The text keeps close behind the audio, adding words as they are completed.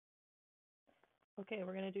Okay,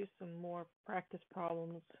 we're going to do some more practice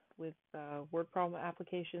problems with word problem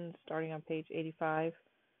applications starting on page 85.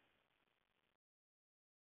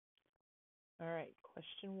 All right,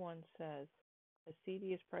 question 1 says, a CD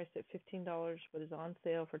is priced at $15 but is on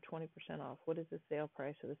sale for 20% off. What is the sale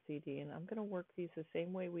price of the CD? And I'm going to work these the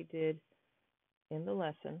same way we did in the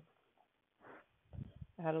lesson.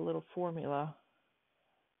 I had a little formula.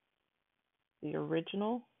 The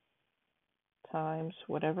original times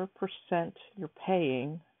whatever percent you're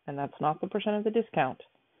paying, and that's not the percent of the discount,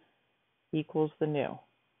 equals the new.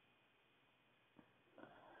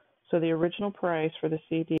 So the original price for the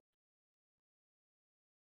CD,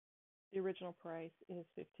 the original price is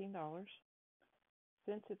 $15.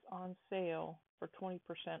 Since it's on sale for 20%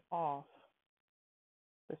 off,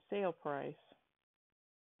 the sale price,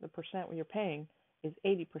 the percent you're paying, is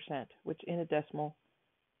 80%, which in a decimal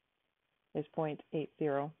is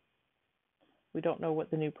 0.80. We don't know what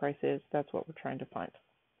the new price is. That's what we're trying to find.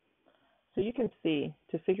 So you can see,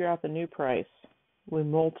 to figure out the new price, we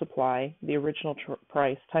multiply the original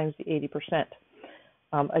price times the 80%.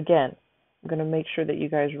 Again, I'm going to make sure that you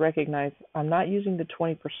guys recognize I'm not using the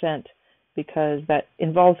 20% because that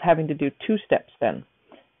involves having to do 2 steps then.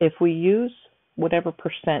 If we use whatever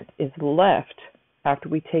percent is left after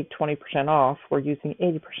we take 20% off, we're using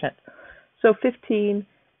 80%. So 15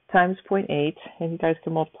 times 0.8, and you guys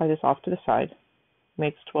can multiply this off to the side,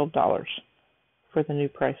 makes $12 for the new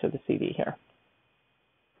price of the CD here.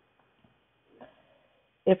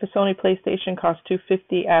 If a Sony PlayStation costs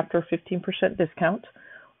 $250 after 15% discount,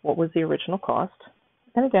 what was the original cost?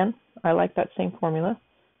 And again, I like that same formula.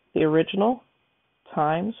 The original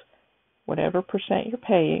times whatever percent you're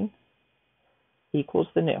paying equals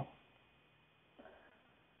the new.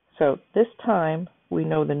 So this time we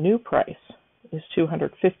know the new price is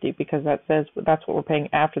 $250 because that says that's what we're paying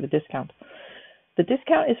after the discount. The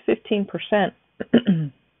discount is 15%,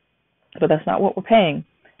 but that's not what we're paying.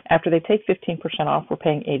 After they take 15% off, we're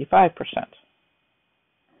paying 85%.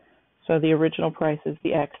 So the original price is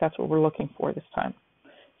the X. That's what we're looking for this time.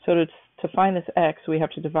 So to find this X, we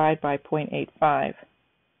have to divide by 0.85.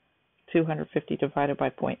 250 divided by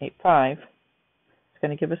 0.85 is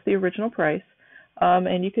going to give us the original price.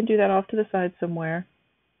 And you can do that off to the side somewhere.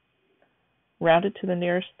 Rounded to the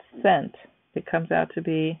nearest cent, it comes out to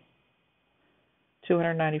be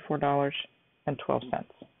 $294.12.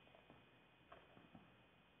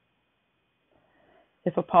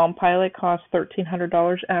 If a Palm Pilot costs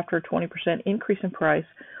 $1,300 after a 20% increase in price,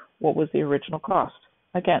 what was the original cost?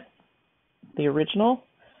 Again, the original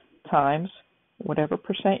times whatever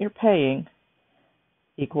percent you're paying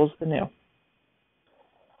equals the new.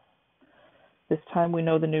 This time we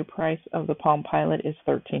know the new price of the Palm Pilot is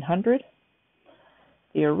 $1,300.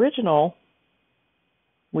 The original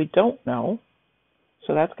we don't know,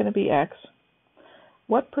 so that's going to be X.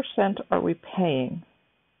 What percent are we paying?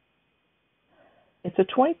 It's a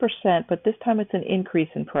 20%, but this time it's an increase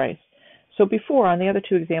in price. So before, on the other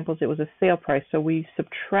 2 examples, it was a sale price, so we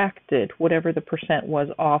subtracted whatever the percent was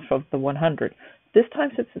off of the 100. This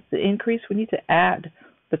time, since it's the increase, we need to add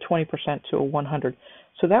the 20% to a 100.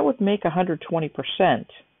 So that would make 120%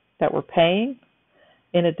 that we're paying.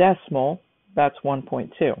 In a decimal, that's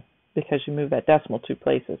 1.2, because you move that decimal 2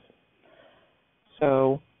 places.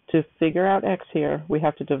 So to figure out X here, we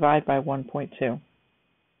have to divide by 1.2.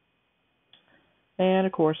 And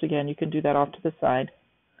of course, again, you can do that off to the side.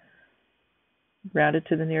 Rounded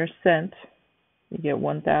to the nearest cent, you get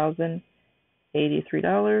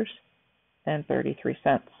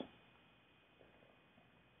 $1,083.33.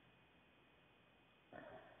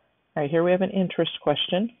 All right, here we have an interest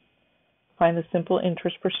question. Find the simple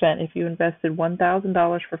interest percent if you invested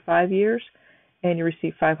 $1,000 for 5 years and you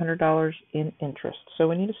receive $500 in interest. So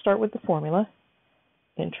we need to start with the formula.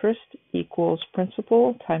 Interest equals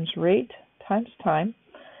principal times rate times time,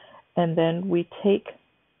 and then we take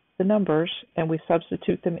the numbers and we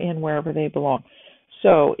substitute them in wherever they belong.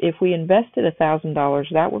 So if we invested $1,000,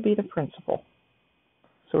 that would be the principal.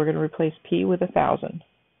 So we're going to replace P with 1,000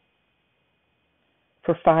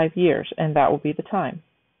 for 5 years, and that will be the time.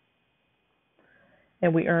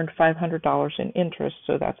 And we earned $500 in interest,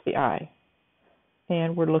 so that's the I.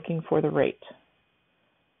 And we're looking for the rate.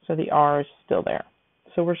 So the R is still there.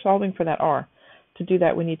 So we're solving for that R. To do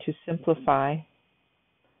that, we need to simplify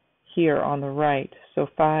here on the right. So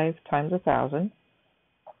 5 times 1,000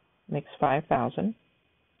 makes 5,000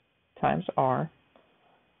 times R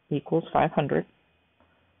equals 500.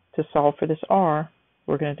 To solve for this R,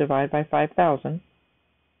 we're going to divide by 5,000.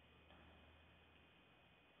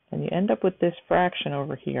 And you end up with this fraction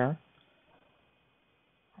over here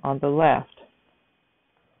on the left.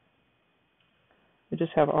 We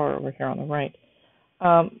just have R over here on the right.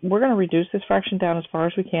 We're going to reduce this fraction down as far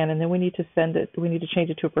as we can, and then we need to change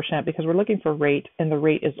it to a percent because we're looking for rate, and the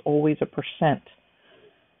rate is always a percent.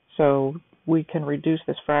 So we can reduce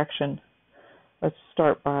this fraction. Let's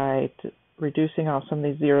start by reducing off some of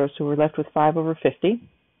these zeros. So we're left with 5 over 50.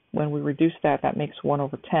 When we reduce that, that makes 1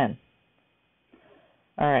 over 10.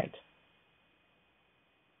 All right.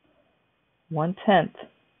 1/10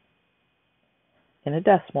 in a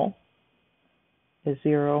decimal is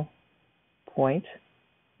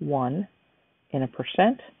 0.1. In a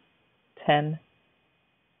percent, 10%.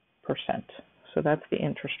 So that's the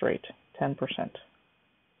interest rate, 10%.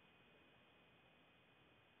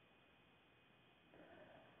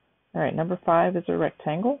 All right, number 5 is a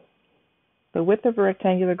rectangle. The width of a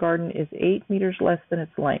rectangular garden is 8 meters less than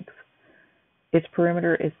its length. Its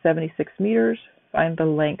perimeter is 76 meters. Find the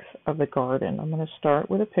length of the garden. I'm going to start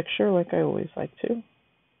with a picture like I always like to,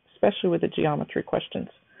 especially with the geometry questions.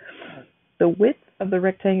 The width of the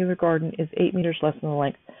rectangular garden is 8 meters less than the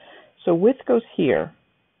length. So width goes here.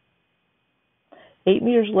 8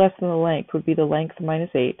 meters less than the length would be the length minus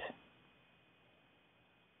 8.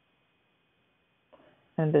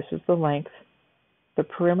 And this is the length. The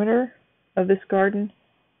perimeter of this garden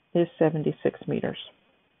is 76 meters.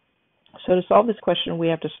 So to solve this question, we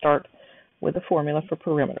have to start with a formula for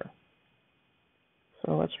perimeter.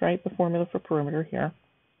 So let's write the formula for perimeter here.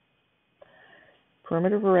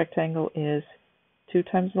 Perimeter of a rectangle is 2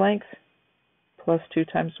 times length plus 2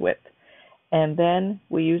 times width. And then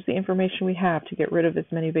we use the information we have to get rid of as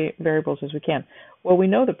many variables as we can. Well, we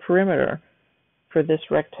know the perimeter for this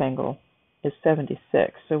rectangle is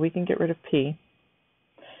 76, so we can get rid of P.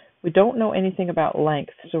 We don't know anything about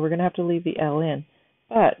length, so we're going to have to leave the L in.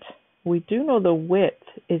 But we do know the width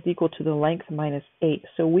is equal to the length minus 8,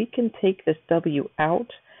 so we can take this W out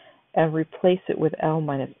and replace it with L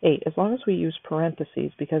minus 8, as long as we use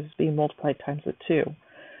parentheses because it's being multiplied times the 2.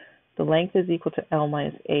 The length is equal to L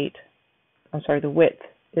minus 8. I'm sorry, the width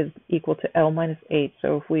is equal to L minus 8,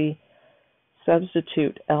 so if we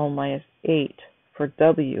substitute L minus 8 for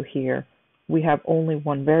W here, we have only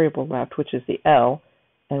one variable left, which is the L,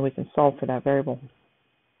 and we can solve for that variable.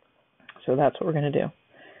 So that's what we're going to do.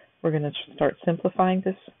 We're going to start simplifying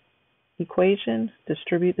this equation,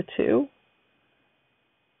 distribute the 2,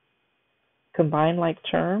 combine like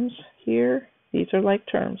terms here. These are like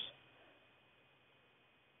terms.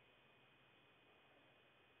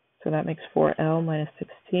 So that makes 4L minus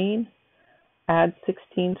 16. Add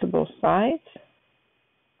 16 to both sides.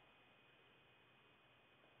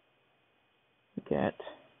 Get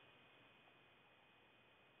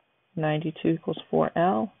 92 equals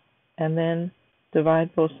 4L. And then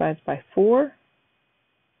divide both sides by 4.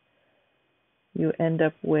 You end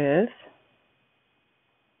up with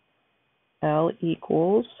L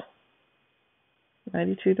equals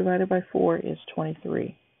 92 divided by 4 is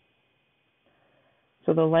 23.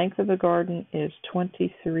 So the length of the garden is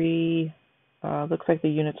 23, looks like the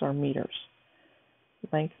units are meters.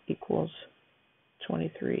 Length equals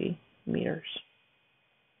 23 meters.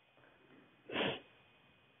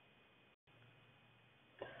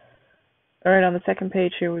 All right, on the second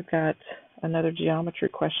page here, we've got another geometry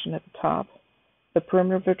question at the top. The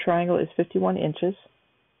perimeter of a triangle is 51 inches.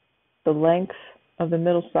 The length of the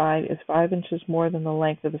middle side is 5 inches more than the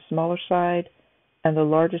length of the smaller side, and the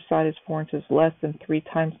largest side is 4 inches less than 3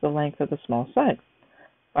 times the length of the small side.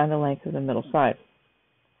 Find the length of the middle side.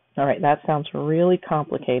 All right, that sounds really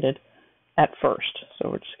complicated at first. So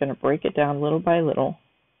we're just going to break it down little by little.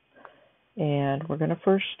 And we're going to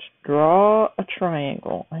first draw a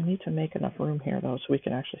triangle. I need to make enough room here, though, so we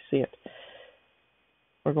can actually see it.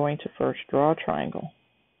 We're going to first draw a triangle.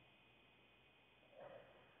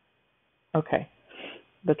 Okay.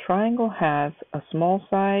 The triangle has a small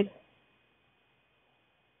side,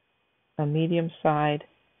 a medium side,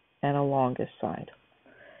 and a longest side.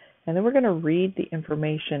 And then we're going to read the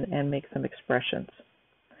information and make some expressions.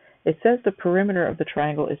 It says the perimeter of the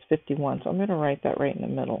triangle is 51, so I'm going to write that right in the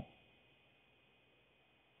middle.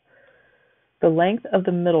 The length of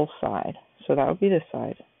the middle side, so that would be this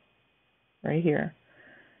side, right here,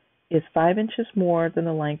 is 5 inches more than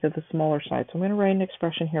the length of the smaller side. So I'm going to write an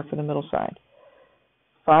expression here for the middle side.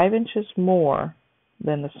 5 inches more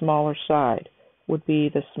than the smaller side would be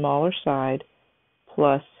the smaller side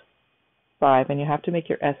plus 5. And you have to make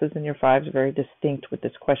your S's and your 5's very distinct with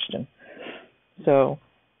this question. So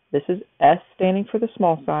this is S standing for the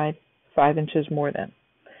small side, 5 inches more than.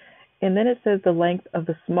 And then it says the length of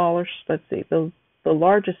the smaller, let's see, the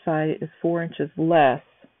largest side is 4 inches less.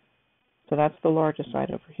 So that's the largest side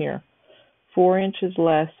over here. 4 inches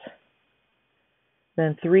less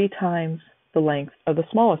than 3 times the length of the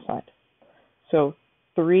smallest side. So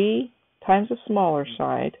 3 times the smaller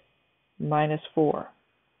side minus 4.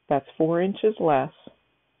 That's 4 inches less.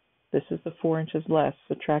 This is the 4 inches less,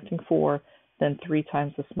 subtracting 4, then 3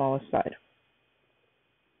 times the smallest side.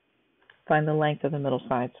 Find the length of the middle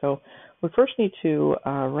side. So we first need to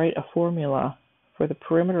write a formula for the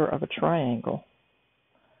perimeter of a triangle.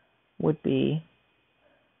 Would be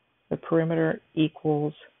the perimeter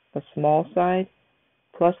equals the small side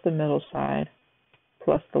plus the middle side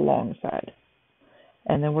plus the long side.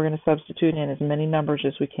 And then we're going to substitute in as many numbers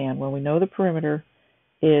as we can. Well, we know the perimeter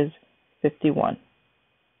is 51.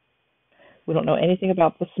 We don't know anything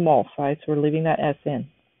about the small side, so we're leaving that S in.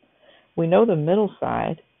 We know the middle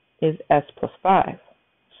side is S plus 5.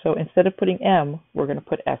 So instead of putting M, we're going to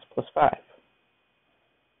put S plus 5.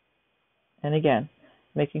 And again,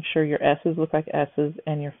 making sure your S's look like S's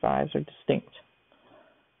and your 5s are distinct,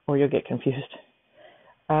 or you'll get confused.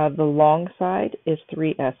 The long side is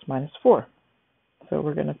 3S minus 4. So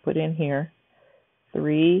we're going to put in here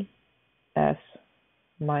 3S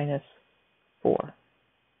minus 4.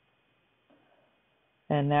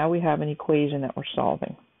 And now we have an equation that we're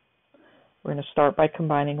solving. We're going to start by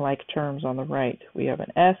combining like terms on the right. We have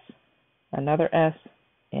an S, another S,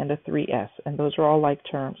 and a 3S. And those are all like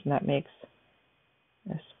terms, and that makes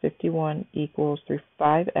S51 equals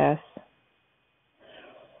 5S.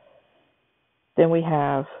 Then we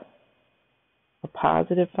have a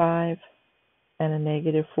positive 5 and a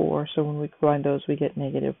negative 4. So when we combine those, we get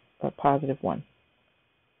positive 1.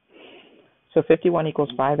 So 51 equals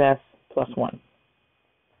 5S plus 1.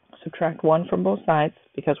 Subtract 1 from both sides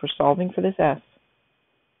because we're solving for this S.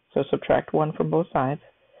 So subtract 1 from both sides.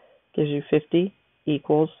 Gives you 50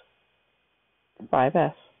 equals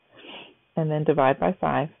 5S. And then divide by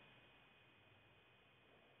 5.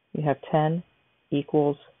 You have 10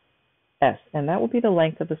 equals S. And that will be the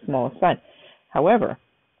length of the smallest side. However,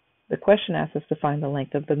 the question asks us to find the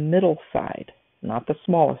length of the middle side, not the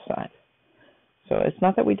smallest side. So it's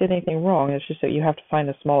not that we did anything wrong. It's just that you have to find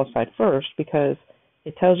the smallest side first because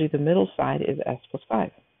it tells you the middle side is S plus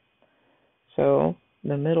 5. So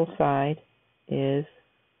the middle side is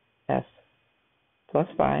S plus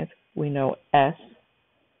 5. We know S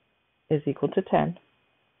is equal to 10.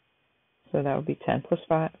 So that would be 10 plus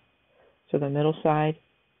 5. So the middle side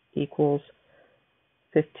equals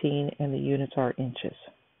 15, and the units are inches.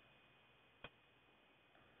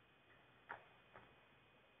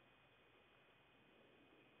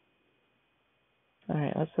 All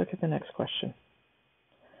right, let's look at the next question.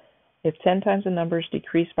 If 10 times the number is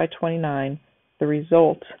decreased by 29, the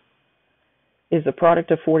result is the product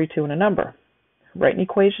of 42 and a number. Write an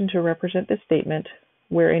equation to represent this statement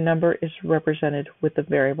where a number is represented with the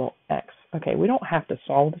variable x. Okay, we don't have to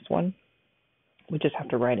solve this one. We just have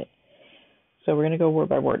to write it. So we're going to go word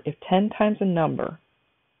by word. If 10 times a number,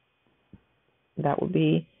 that would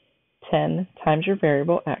be 10 times your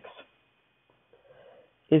variable x,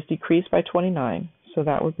 is decreased by 29, so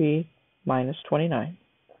that would be minus 29.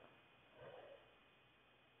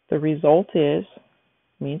 The result is,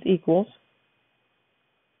 means equals,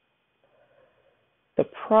 the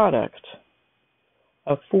product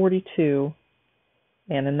of 42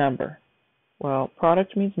 and a number. Well,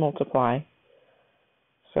 product means multiply,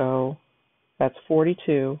 so that's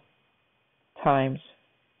 42 times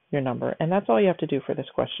your number. And that's all you have to do for this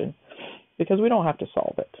question, because we don't have to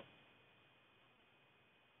solve it.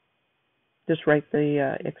 Just write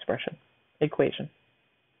the equation.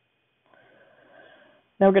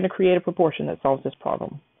 Now we're going to create a proportion that solves this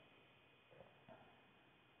problem.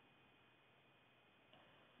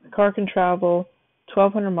 The car can travel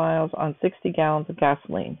 1,200 miles on 60 gallons of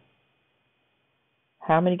gasoline.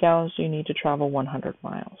 How many gallons do you need to travel 100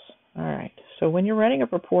 miles? All right, so when you're writing a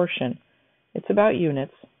proportion, it's about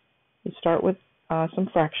units. You start with some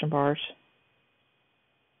fraction bars.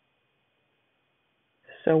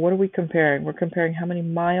 So what are we comparing? We're comparing how many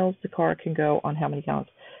miles the car can go on how many gallons.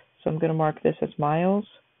 So I'm going to mark this as miles,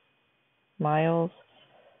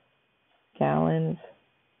 gallons,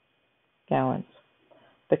 gallons.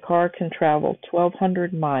 The car can travel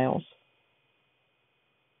 1,200 miles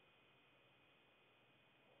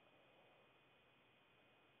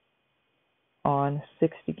on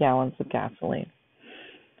 60 gallons of gasoline.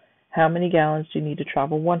 How many gallons do you need to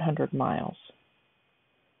travel 100 miles?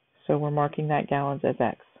 So we're marking that gallons as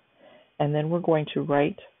X. And then we're going to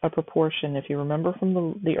write a proportion. If you remember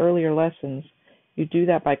from the earlier lessons, you do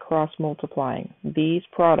that by cross-multiplying. These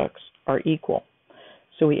products are equal.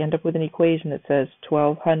 So we end up with an equation that says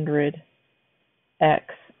 1,200 X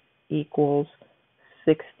equals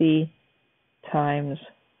 60 times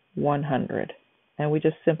 100. And we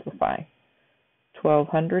just simplify.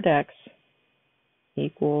 1,200 X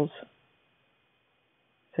equals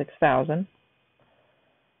 6,000,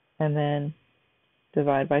 and then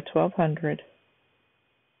divide by 1,200.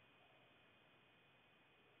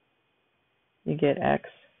 You get x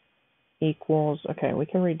equals, okay, we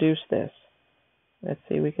can reduce this. Let's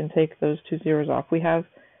see, we can take those two zeros off. We have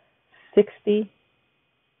 60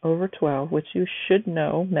 over 12, which you should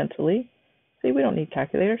know mentally. See, we don't need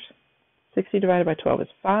calculators. 60 divided by 12 is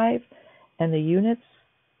 5, and the units,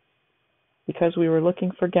 because we were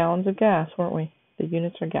looking for gallons of gas, weren't we? The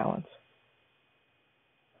units are gallons.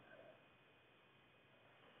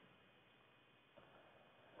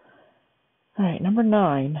 All right, number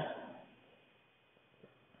 9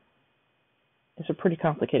 is a pretty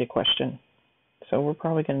complicated question, so we're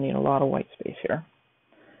probably going to need a lot of white space here.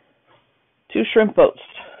 2 shrimp boats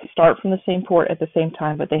start from the same port at the same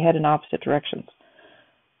time, but they head in opposite directions.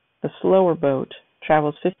 The slower boat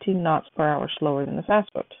travels 15 knots per hour slower than the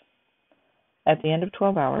fast boat. At the end of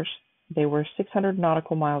 12 hours, they were 600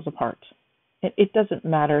 nautical miles apart. It doesn't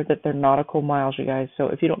matter that they're nautical miles, you guys, so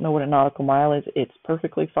if you don't know what a nautical mile is, it's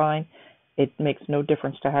perfectly fine. It makes no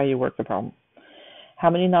difference to how you work the problem. How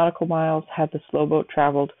many nautical miles had the slow boat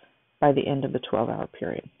traveled by the end of the 12-hour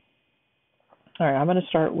period? All right, I'm going to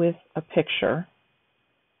start with a picture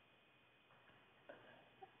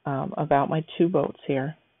about my 2 boats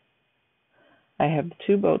here. I have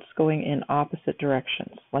 2 boats going in opposite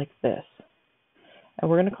directions, like this. And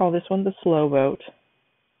we're going to call this one the slow boat,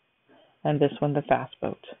 and this one the fast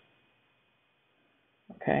boat.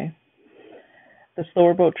 Okay. The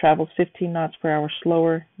slower boat travels 15 knots per hour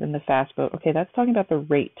slower than the fast boat. Okay, that's talking about the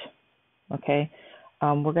rate. Okay.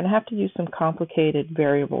 We're going to have to use some complicated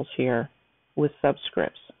variables here with subscripts.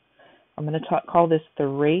 I'm going to call this the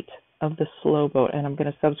rate of the slow boat, and I'm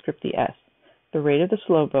going to subscript the S. The rate of the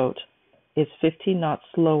slow boat is 15 knots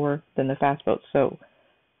slower than the fast boat, so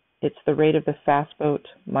it's the rate of the fast boat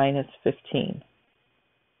minus 15.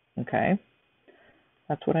 Okay,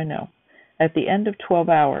 that's what I know. At the end of 12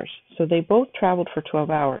 hours, so they both traveled for 12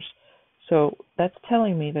 hours, so that's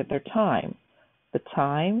telling me that their time, the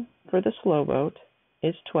time for the slow boat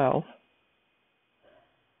is 12,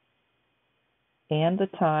 and the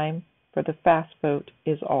time for the fast boat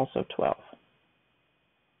is also 12.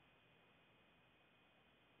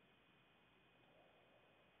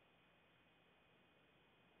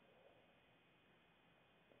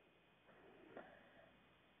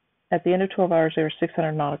 At the end of 12 hours, they were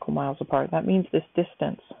 600 nautical miles apart. That means this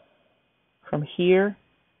distance from here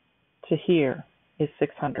to here is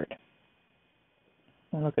 600.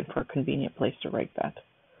 I'm looking for a convenient place to write that.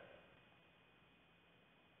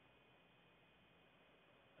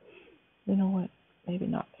 You know what? Maybe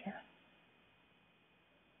not there.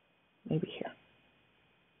 Maybe here.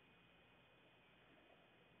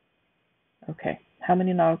 Okay. How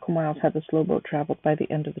many nautical miles had the slow boat traveled by the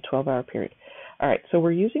end of the 12-hour period? All right, so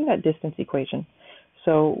we're using that distance equation.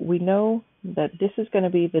 So we know that this is going to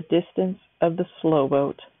be the distance of the slow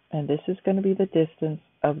boat, and this is going to be the distance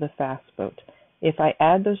of the fast boat. If I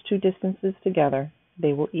add those two distances together,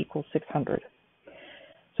 they will equal 600.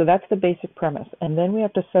 So that's the basic premise. And then we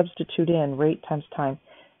have to substitute in rate times time.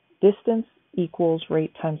 Distance equals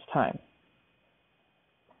rate times time.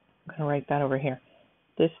 I'm going to write that over here.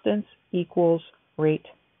 Distance equals rate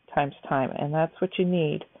times time. And that's what you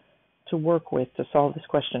need to work with to solve this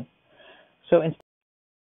question. So instead,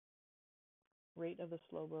 rate of the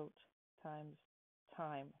slow boat times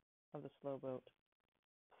time of the slow boat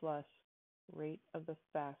plus rate of the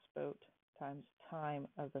fast boat times time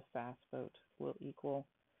of the fast boat will equal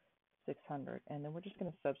 600. And then we're just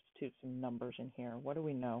going to substitute some numbers in here. What do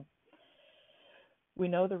we know? We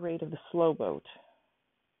know the rate of the slow boat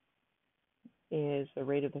is the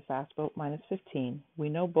rate of the fast boat minus 15. We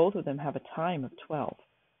know both of them have a time of 12.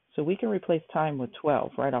 So we can replace time with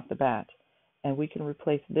 12 right off the bat. And we can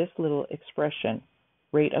replace this little expression,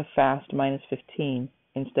 rate of fast minus 15,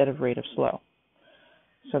 instead of rate of slow.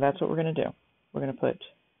 So that's what we're going to do. We're going to put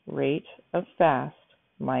rate of fast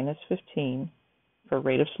minus 15 for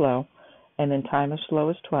rate of slow, and then time of slow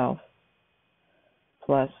is 12,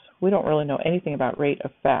 plus, we don't really know anything about rate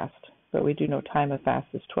of fast, but we do know time of fast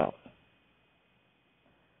is 12.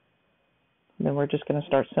 And then we're just going to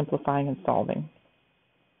start simplifying and solving.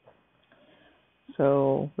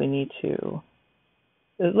 So we need to,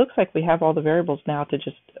 it looks like we have all the variables now to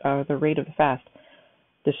just the rate of the fast.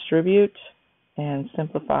 Distribute and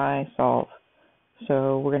simplify, solve.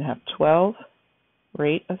 So we're going to have 12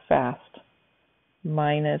 rate of fast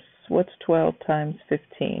minus, what's 12 times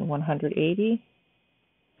 15? 180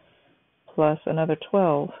 plus another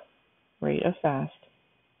 12 rate of fast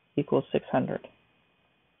equals 600.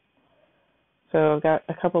 So I've got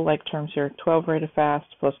a couple like terms here. 12 rate of fast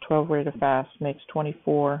plus 12 rate of fast makes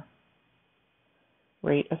 24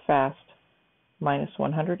 rate of fast minus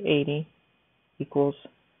 180 equals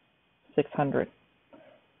 600. I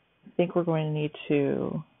think we're going to need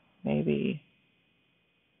to maybe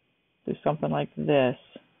do something like this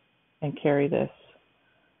and carry this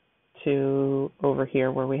to over here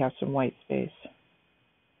where we have some white space.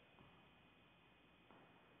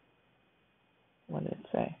 What did it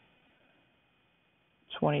say?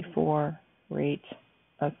 24 rate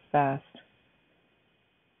of fast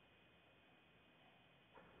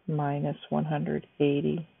minus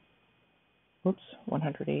 180. Oops,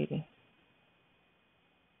 180.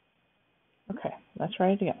 Okay, let's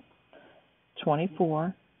write it again.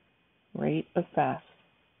 24 rate of fast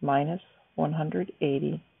minus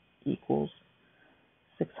 180 equals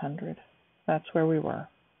 600. That's where we were.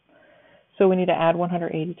 So we need to add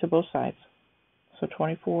 180 to both sides. So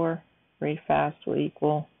 24 rate of fast will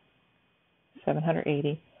equal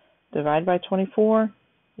 780. Divide by 24,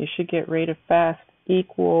 you should get rate of fast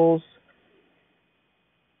equals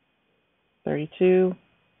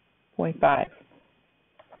 32.5.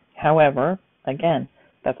 However, again,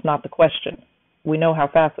 that's not the question. We know how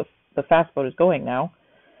fast the fast boat is going now.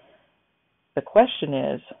 The question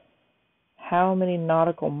is, how many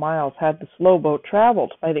nautical miles had the slow boat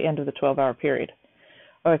traveled by the end of the 12-hour period?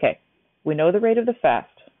 Okay, we know the rate of the fast.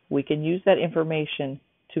 We can use that information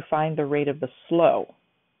to find the rate of the slow.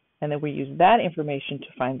 And then we use that information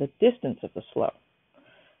to find the distance of the slow.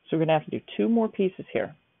 So we're going to have to do two more pieces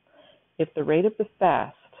here. If the rate of the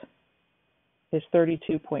fast is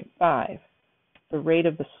 32.5, the rate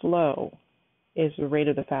of the slow is the rate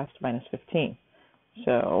of the fast minus 15.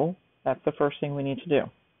 So that's the first thing we need to do.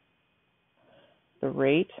 The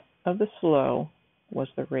rate of the slow was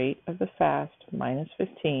the rate of the fast minus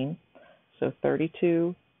 15. So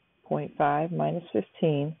 32.5 minus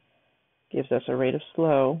 15 gives us a rate of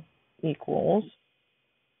slow equals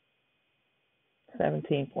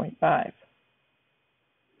 17.5.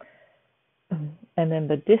 And then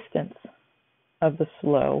the distance of the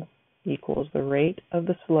slow equals the rate of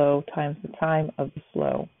the slow times the time of the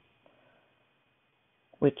slow,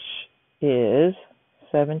 which is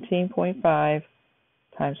 17.5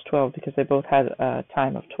 times 12 because they both had a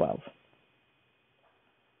time of 12.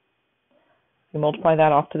 You multiply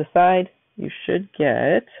that off to the side, you should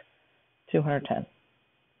get 210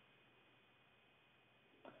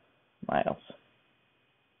 miles.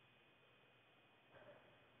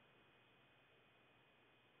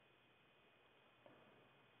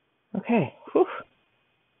 Okay, whew.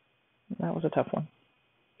 That was a tough one.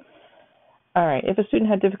 All right, if a student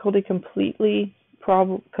had difficulty completing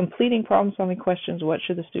problem-solving questions, what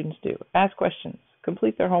should the students do? Ask questions,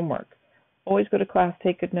 complete their homework, always go to class,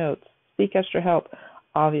 take good notes, seek extra help.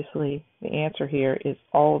 Obviously, the answer here is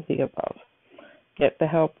all of the above. Get the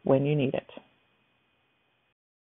help when you need it.